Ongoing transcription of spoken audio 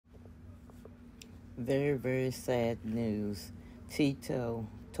Very, very sad news. Tito,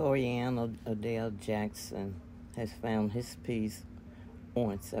 Toriano Adele Jackson, has found his peace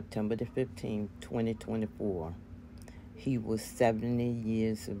on September the 15th, 2024. He was 70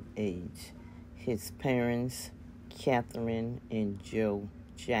 years of age. His parents, Katheryn and Joe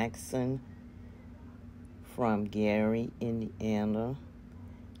Jackson, from Gary, Indiana.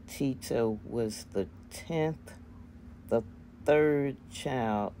 Tito was the third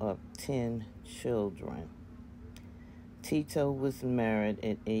child of 10 children. Tito was married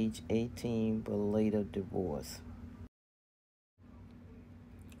at age 18 but later divorced.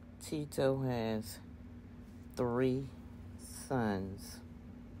 Tito has 3 sons.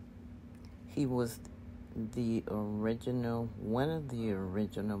 He was one of the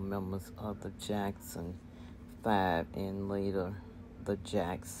original members of the Jackson 5 and later the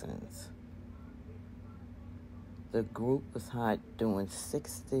Jacksons. The group was hot during the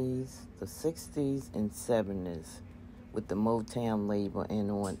 60s and 70s with the Motown label and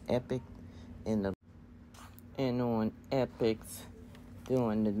on Epics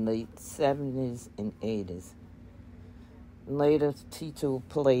during the late 70s and 80s. Later, Tito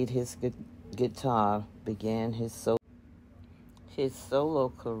played his guitar, began his solo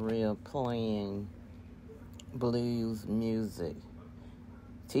career playing blues music.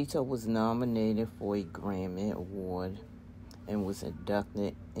 Tito was nominated for a Grammy Award and was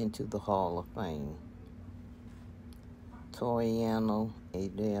inducted into the Hall of Fame. Toriano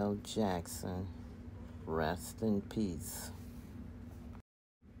Adele Jackson, rest in peace.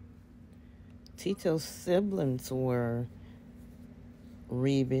 Tito's siblings were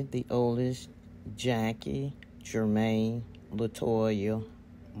Reba, the oldest, Jackie, Jermaine, Latoya,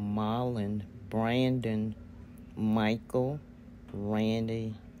 Marlon, Brandon, Michael,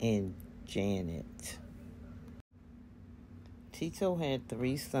 Randy, and Janet. Tito had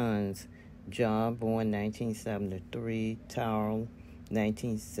 3 sons: John, born 1973, Tyrell,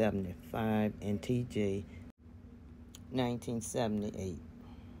 1975, and TJ, 1978.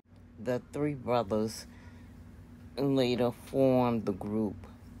 The 3 brothers later formed the group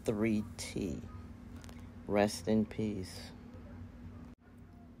 3T. Rest in peace.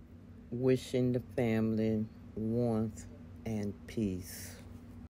 Wishing the family warmth and peace.